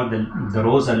inverse. All the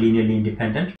rows are linearly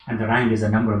independent, and the rank is a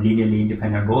number of linearly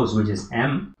independent rows, which is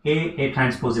m. A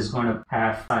transpose is going to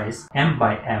have size m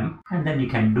by m, and then you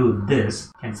can do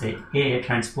this. You can say A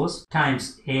transpose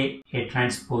times A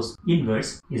transpose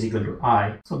inverse is equal to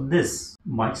I. So this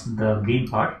much, the green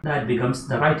part, that becomes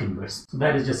the right inverse. So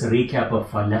that is just a recap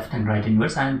of left and right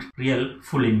inverse and real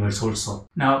full inverse also.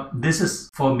 Now this is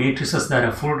for matrices that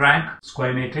are full rank,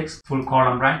 square matrix, full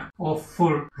column rank, or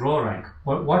full row rank.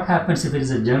 What happens if it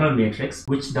is a general matrix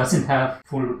which doesn't have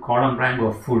full column rank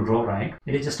or full row rank?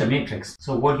 It is just a matrix.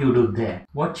 So what you do there?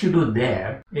 What you do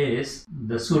there is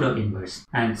the pseudo inverse.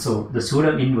 And so the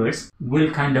pseudo inverse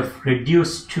will kind of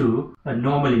reduce to a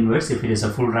normal inverse if it is a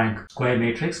full rank square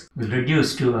matrix, will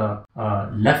reduce to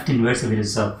a left inverse if it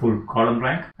is a full column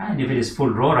rank, and if it is full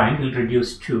row rank, will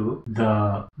reduce to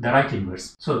the right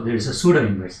inverse. So there is a pseudo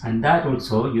inverse, and that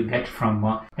also you get from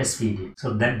SVD.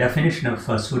 So that definition of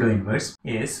pseudo inverse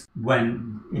is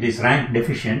when it is rank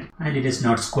deficient and it is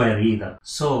not square either.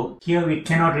 So here we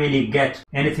cannot really get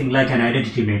anything like an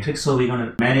identity matrix, so we're going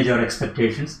to manage our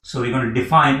expectations. So we're going to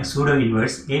define a pseudo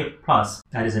inverse A plus.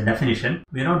 That is a definition.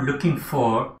 We're not looking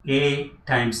for A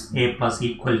times A plus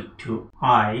equal to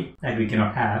I, that we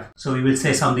cannot have. So we will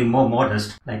say something more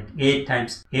modest, like A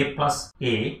times A plus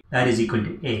A, that is equal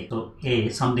to A. So A,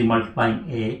 something multiplying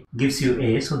A gives you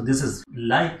A. So this is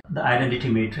like the identity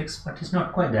matrix, but it's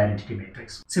not quite the identity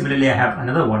matrix. Similarly, I have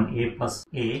another one, A plus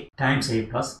A times A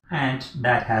plus, and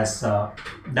that has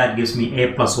that gives me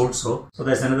A plus also. So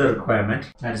that's another requirement.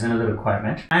 That is another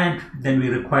requirement. And then we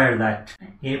require that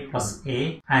A plus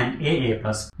A and A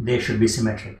plus, they should be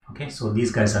symmetric. Okay, so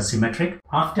these guys are symmetric.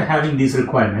 After having these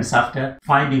requirements, after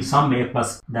finding some A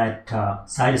plus that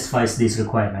satisfies these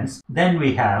requirements, then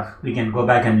we can go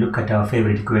back and look at our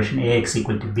favorite equation, AX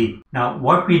equal to B. Now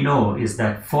what we know is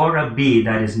that for a B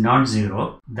that is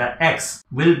non-zero, the X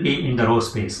will be in the row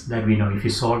space. That we know if you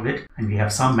solve it, and we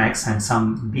have some X and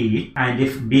some B, and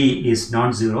if B is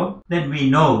non-zero, then we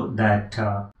know that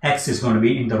X is going to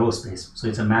be in the row space. So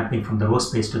it's a mapping from the row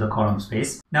space to the column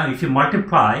space. Now if you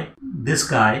multiply this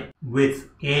guy with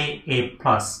A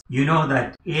plus, you know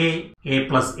that A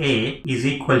plus A is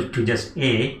equal to just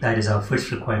A. That is our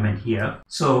first requirement here.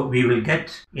 So we will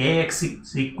get AX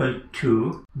is equal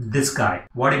to this guy.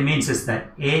 What it means is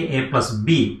that A plus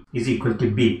B is equal to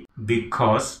B,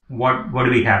 because what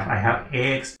do we have? I have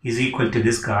AX is equal to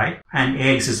this guy, and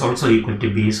AX is also equal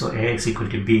to B. So AX equal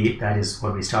to B, that is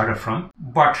what we started from.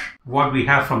 But what we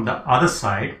have from the other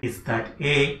side is that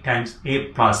A times A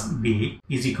plus B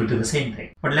is equal to the same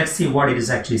thing. But let's see what it is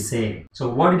actually saying. So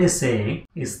what it is saying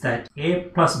is that A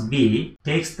plus B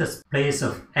takes the place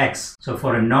of X. So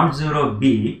for a non-zero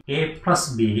B, A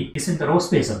plus B is in the row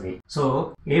space of A.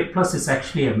 So A plus is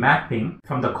actually a mapping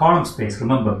from the column space.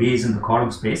 Remember, B is in the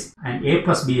column space and A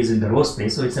plus B is in the row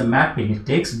space. So it's a mapping. It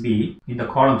takes B in the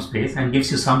column space and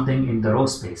gives you something in the row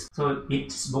space. So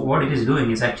what it is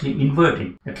doing is actually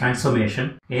inverting the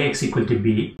transformation AX equal to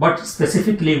B, but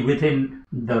specifically within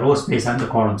the row space and the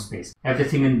column space.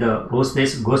 Everything in the row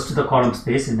space goes to the column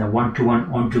space in a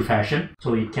 1-to-1 onto fashion.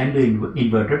 So it can be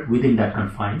inverted within that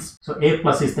confines. So A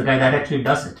plus is the guy that actually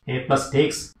does it. A plus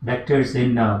takes vectors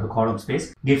in the column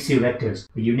space, gives you vectors,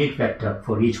 a unique vector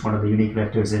for each one of the unique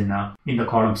vectors in the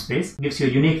column space, gives you a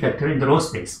unique vector in the row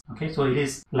space. Okay, so it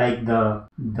is like the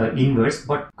inverse,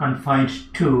 but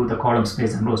confined to the column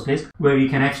space and row space, where you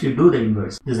can actually do the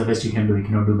inverse. This is the best you can do. You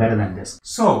cannot do better than this.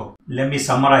 So let me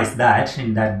summarize that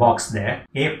in that box there.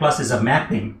 A plus is a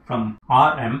mapping from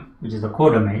Rm, which is the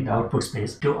codomain, the output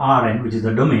space, to Rn, which is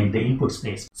the domain, the input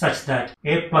space, such that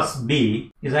A plus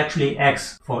B is actually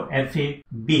X for every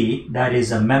B that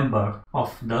is a member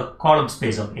of the column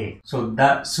space of A. So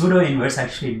the pseudo inverse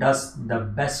actually does the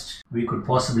best we could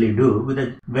possibly do with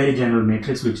a very general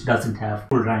matrix which doesn't have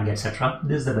full rank, etc.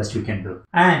 This is the best we can do.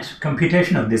 And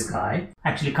computation of this guy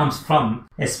actually comes from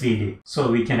SVD.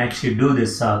 So we can actually do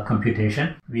this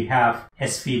computation. We have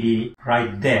SVD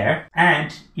right there,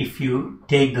 and if you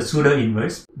take the pseudo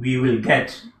inverse, we will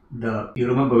get you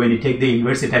remember when you take the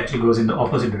inverse, it actually goes in the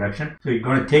opposite direction. So you're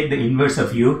going to take the inverse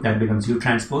of U, that becomes U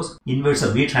transpose, inverse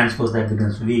of V transpose, that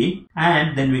becomes V,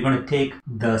 and then we're going to take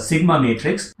the sigma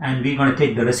matrix and we're going to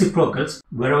take the reciprocals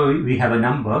wherever we have a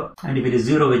number, and if it is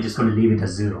 0, we're just going to leave it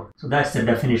as 0. So that's the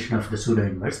definition of the pseudo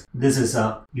inverse. This is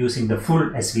using the full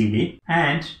SVD,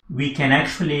 and we can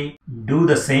actually do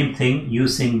the same thing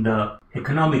using the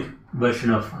economic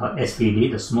version of SVD,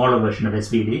 the smaller version of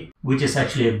SVD, which is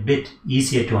actually a bit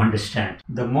easier to understand.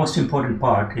 The most important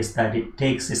part is that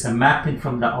it's a mapping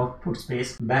from the output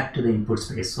space back to the input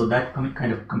space. So that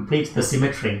kind of completes the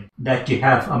symmetry that you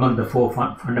have among the 4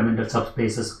 fundamental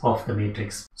subspaces of the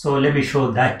matrix. So let me show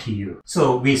that to you.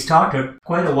 So we started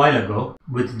quite a while ago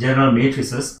with general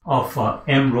matrices of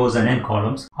m rows and n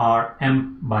columns, R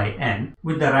m by n,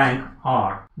 with the rank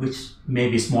R, which may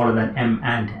be smaller than m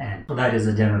and n. So that is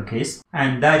the general case,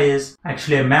 and that is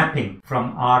actually a mapping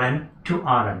from Rn to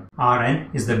Rn. Rn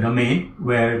is the domain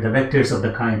where the vectors of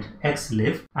the kind x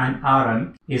live, and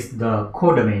Rm is the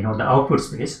codomain or the output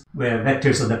space where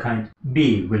vectors of the kind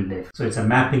b will live. So it's a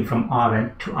mapping from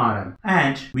Rn to Rm.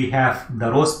 And we have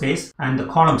the row space and the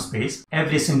column space.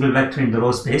 Every single vector in the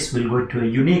row space will go to a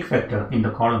unique vector in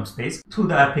the column space through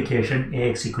the application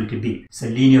Ax equal to b. It's a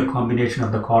linear combination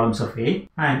of the columns of A,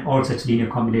 and all such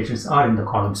linear combinations are in the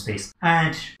column space.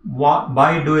 And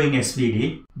by doing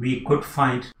SVD, we could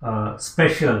find a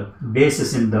special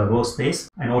basis in the row space,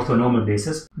 an orthonormal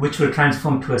basis, which will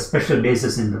transform to a special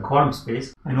basis in the column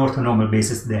space, an orthonormal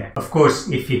basis there. Of course,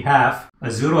 if you have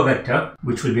a 0 vector,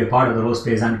 which will be a part of the row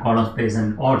space and column space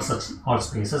and all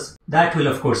spaces, that will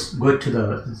of course go to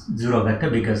the 0 vector,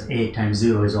 because A times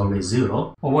 0 is always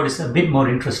 0. Or what is a bit more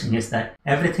interesting is that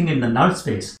everything in the null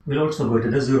space will also go to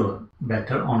the 0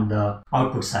 vector on the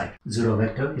output side. 0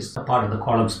 vector is a part of the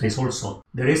column space also.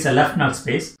 There is a left null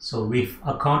space, so we've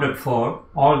accounted for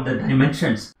all the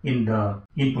dimensions in the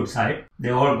input side. They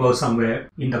all go somewhere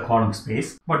in the column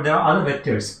space, but there are other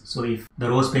vectors. So if the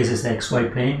row space is the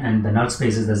xy plane and the null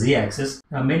space is the z-axis,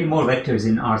 there are many more vectors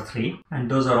in R3, and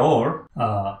those are all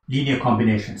linear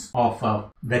combinations of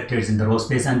vectors in the row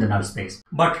space and the null space.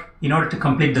 But in order to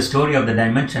complete the story of the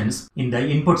dimensions, in the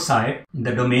input side, in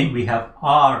the domain, we have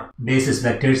R basis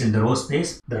vectors in the row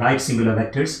space, the right singular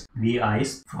vectors,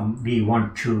 vi's from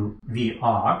v1 to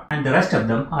vr, and the rest of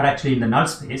them are actually in the null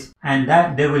space, and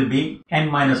that there will be n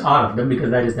minus r of them,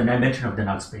 because that is the dimension of the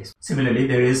null space. Similarly,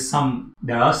 there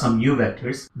are some u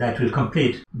vectors that will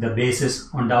complete the basis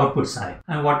on the output side.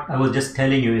 And what I was just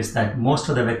telling you is that most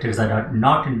of the vectors that are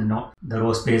not in the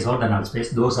row space or the null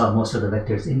space, those are most of the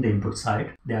vectors in the input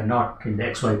side. They are not in the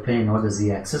xy plane or the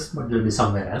z-axis, but they'll be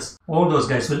somewhere else. All those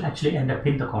guys will actually end up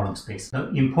in the column space. The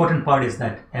important part is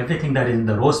that everything that is in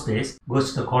the row space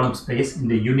goes to the column space in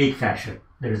the unique fashion.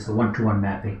 There is a 1-to-1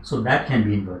 mapping, so that can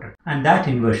be inverted, and that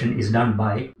inversion is done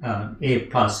by A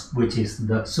plus, which is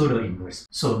the pseudo inverse.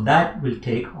 So that will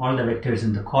take all the vectors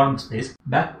in the column space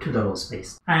back to the row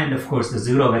space, and of course the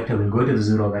 0 vector will go to the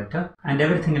 0 vector, and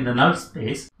everything in the null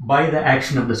space by the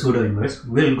action of the pseudo inverse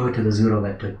will go to the 0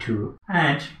 vector too.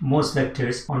 And most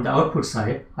vectors on the output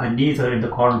side are neither in the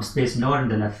column space nor in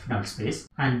the left null space,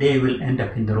 and they will end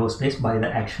up in the row space by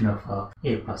the action of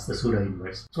A plus, the pseudo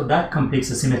inverse. So that completes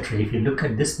the symmetry. If you look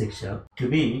at this picture, to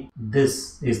me,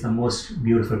 this is the most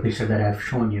beautiful picture that I've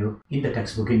shown you in the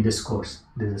textbook in this course.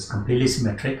 This is completely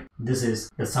symmetric. This is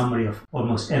the summary of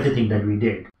almost everything that we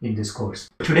did in this course.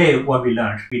 Today, what we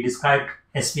learned, we described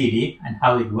SVD and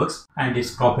how it works and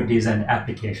its properties and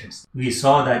applications. We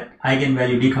saw that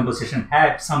eigenvalue decomposition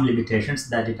had some limitations,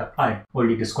 that it applied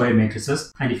only to square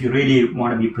matrices, and if you really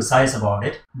want to be precise about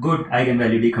it, good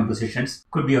eigenvalue decompositions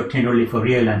could be obtained only for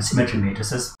real and symmetry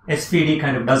matrices. SVD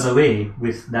kind of does away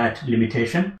with that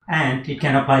limitation, and it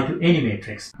can apply to any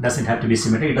matrix. It doesn't have to be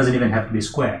symmetric, it doesn't even have to be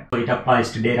square. So it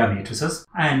applies to data matrices,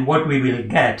 and what we will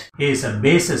get is a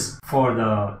basis for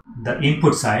the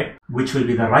input side, which will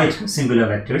be the right singular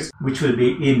vectors, which will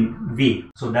be in V.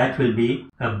 So that will be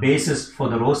a basis for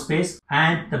the row space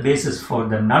and the basis for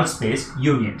the null space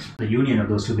union, the union of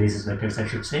those two basis vectors, I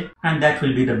should say, and that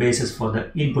will be the basis for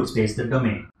the input space, the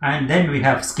domain. And then we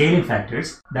have scaling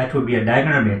factors. That would be a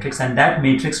diagonal matrix, and that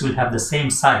matrix will have the same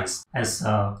size as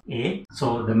A.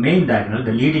 So the main diagonal,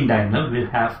 the leading diagonal, will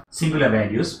have singular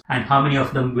values, and how many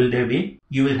of them will there be?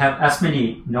 You will have as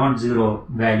many non-zero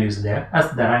values there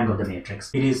as the rank of the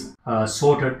matrix. It is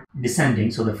sorted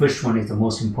descending, so the first one is the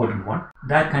most important one.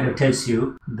 That kind of tells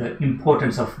you the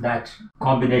importance of that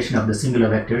combination of the singular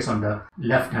vectors on the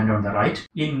left and on the right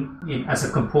in as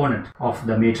a component of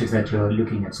the matrix that you're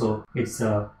looking at. So it's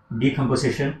a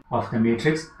decomposition of the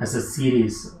matrix as a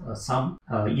series sum,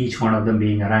 each one of them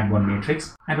being a rank 1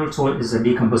 matrix, and also is a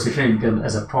decomposition in terms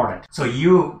as a product. So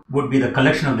U would be the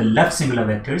collection of the left singular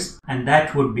vectors, and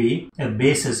that would be a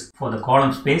basis for the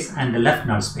column space and the left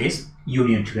null space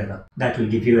union together. That will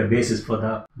give you a basis for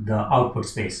the output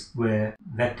space where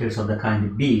vectors of the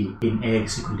kind B in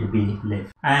Ax equal to B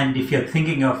live. And if you're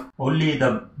thinking of only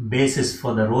the basis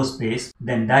for the row space,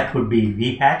 then that would be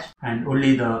V hat, and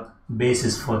only the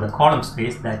basis for the column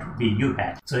space, that would be U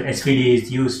hat. So SVD is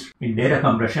used in data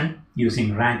compression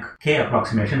using rank K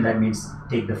approximation. That means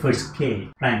take the first K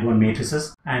rank 1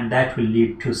 matrices, and that will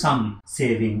lead to some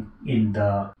saving in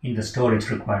the storage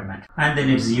requirement. And then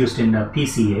it's used in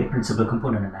PCA, principal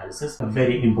component analysis, a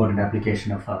very important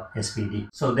application of SVD.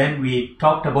 So then we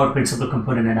talked about principal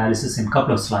component analysis in a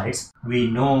couple of slides. We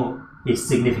know its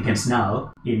significance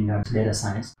now in data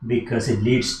science because it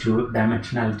leads to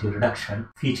dimensionality reduction,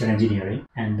 feature engineering,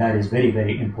 and that is very,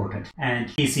 very important. And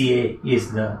PCA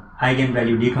is the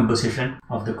eigenvalue decomposition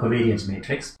of the covariance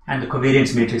matrix, and the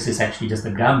covariance matrix is actually just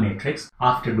the Gram matrix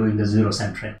after doing the zero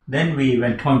centering. Then we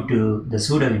went on to the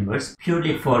pseudo inverse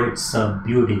purely for its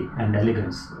beauty and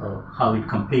elegance, how it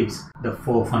completes the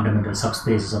 4 fundamental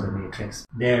subspaces of the matrix.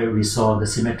 There we saw the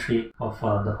symmetry of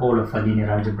the whole of a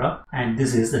linear algebra, and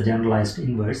this is the generalized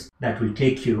inverse that will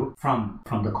take you from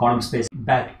the column space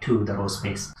back to the row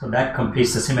space. So that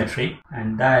completes the symmetry,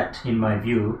 and that in my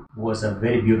view was a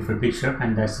very beautiful picture,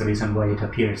 and that's the reason why it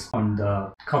appears on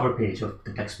the cover page of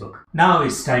the textbook. Now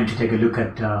it's time to take a look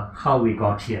at how we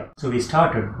got here. So we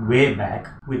started way back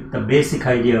with the basic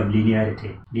idea of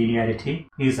linearity. Linearity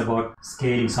is about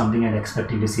scaling something and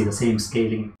expecting to see the same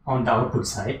scaling on the output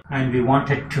side, and we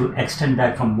wanted to extend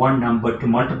that from one number to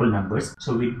multiple numbers.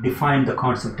 So we defined the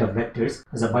concept of vectors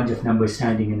as a bunch of numbers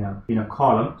standing in a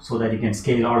column, so that you can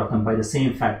scale all of them by the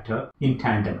same factor in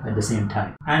tandem at the same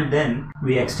time. And then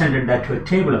we extended that to a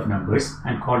table of numbers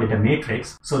and called it a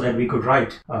matrix, so that we could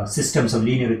write systems of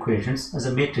linear equations as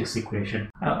a matrix equation.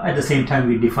 At the same time,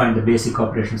 we defined the basic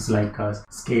operations like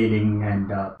scaling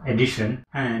and addition,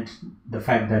 and the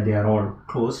fact that they are all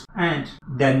closed, and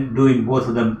then doing both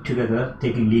of them together,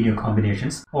 taking linear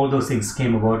combinations. All those things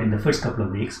came about in the first couple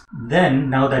of weeks. Then,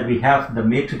 now that we have the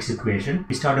matrix equation,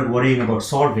 we started worrying about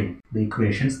solving the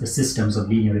equations, the systems of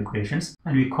linear equations,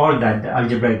 and we called that the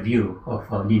algebraic view of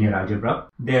linear algebra.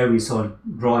 There we saw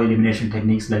draw elimination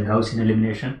techniques like Gaussian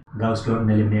elimination, Gauss-Jordan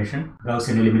elimination.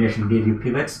 Gaussian elimination gave you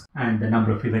pivots, and the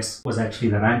number of pivots was actually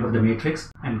the rank of the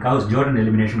matrix, and Gauss-Jordan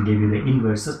elimination gave you the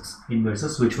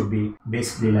inverses, which would be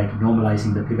basically like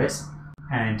normalizing the pivots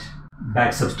and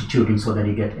back substituting so that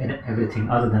you get everything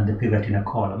other than the pivot in a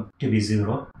column to be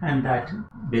 0, and that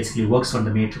basically works on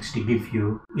the matrix to give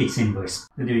you its inverse.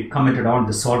 Then we commented on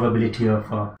the solvability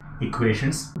of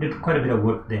equations, did quite a bit of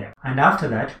work there. And after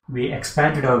that, we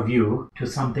expanded our view to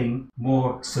something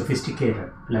more sophisticated,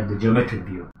 like the geometric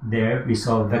view. There we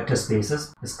saw vector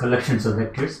spaces as collections of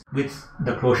vectors with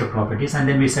the closure properties, and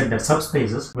then we said that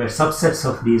subspaces were subsets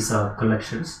of these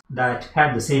collections that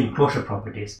had the same closure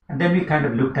properties. And then we kind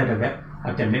of looked at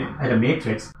a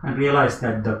matrix and realized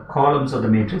that the columns of the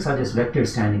matrix are just vectors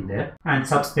standing there, and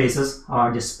subspaces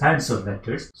are just spans of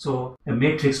vectors. So a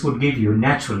matrix would give you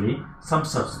naturally some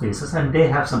subspaces, and they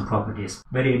have some properties,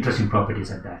 very interesting properties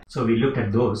at that. So we looked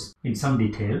at those in some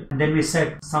detail, and then we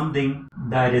said something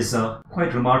that is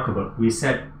quite remarkable remarkable. We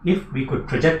said if we could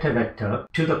project a vector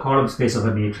to the column space of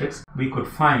a matrix, we could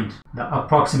find the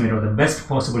approximate or the best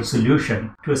possible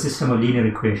solution to a system of linear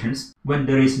equations when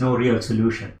there is no real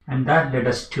solution. And that led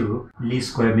us to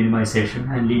least square minimization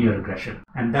and linear regression.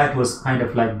 And that was kind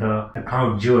of like the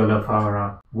crown jewel of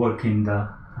our work in the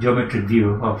geometric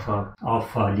view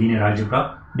of linear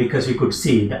algebra, because we could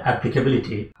see the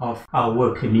applicability of our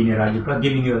work in linear algebra,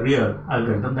 giving you a real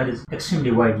algorithm that is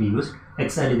extremely widely used,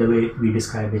 exactly the way we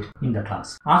describe it in the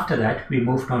class. After that, we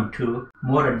moved on to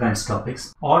more advanced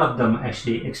topics, all of them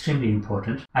actually extremely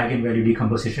important. Eigenvalue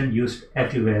decomposition used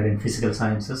everywhere in physical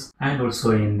sciences and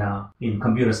also in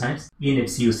computer science in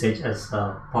its usage as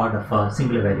part of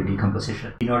singular value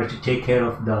decomposition. In order to take care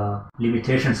of the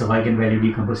limitations of eigenvalue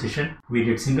decomposition, we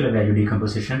did singular value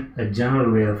decomposition, a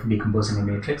general way of decomposing a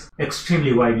matrix,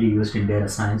 extremely widely used in data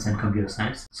science and computer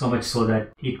science, so much so that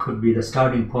it could be the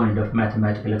starting point of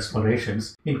mathematical explorations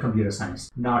in computer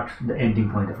science, not the ending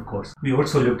point of a course. We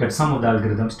also looked at some of the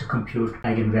algorithms to compute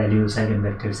eigenvalues,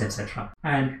 eigenvectors, etc.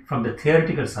 And from the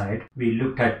theoretical side, we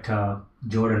looked at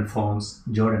Jordan forms,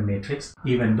 Jordan matrix.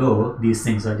 Even though these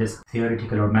things are just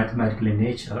theoretical or mathematical in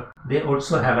nature, they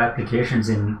also have applications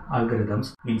in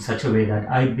algorithms in such a way that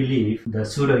I believe the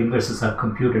pseudo inverses are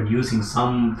computed using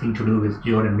something to do with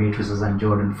Jordan matrices and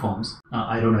Jordan forms.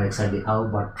 I don't know exactly how,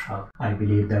 but I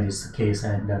believe that is the case,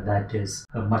 and that is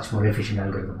a much more efficient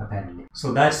algorithm apparently.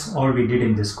 So that's all we did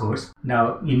in this course.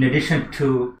 Now, in addition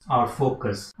to our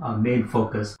focus, our main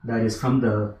focus, that is from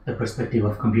the perspective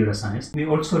of computer science, we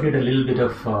also did a little bit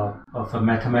of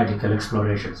mathematical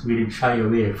explorations. We didn't shy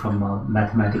away from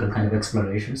mathematical kind of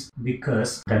explorations,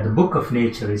 because that the book of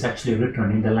nature is actually written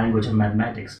in the language of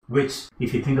mathematics, which,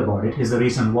 if you think about it, is the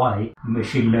reason why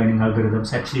machine learning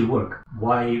algorithms actually work.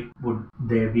 Why would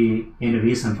there be any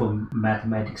reason for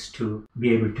mathematics to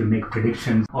be able to make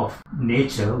predictions of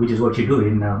nature, which is what you do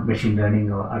in machine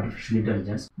learning or artificial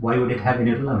intelligence? Why would it have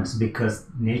any relevance? Because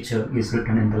nature is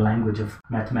written in the language of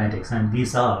mathematics, and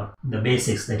these are the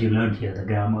basics that you learned here: the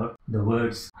grammar, the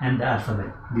words, and the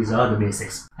alphabet. These are the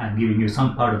basics. I'm giving you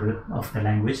some part of the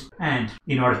language, and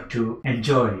in order to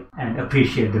enjoy and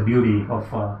appreciate the beauty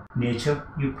of nature,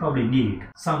 you probably need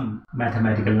some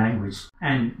mathematical language,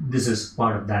 and this is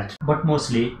part of that. But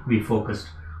mostly we focused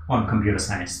on computer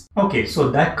science. Okay,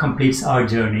 so that completes our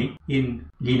journey in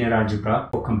linear algebra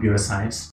for computer science.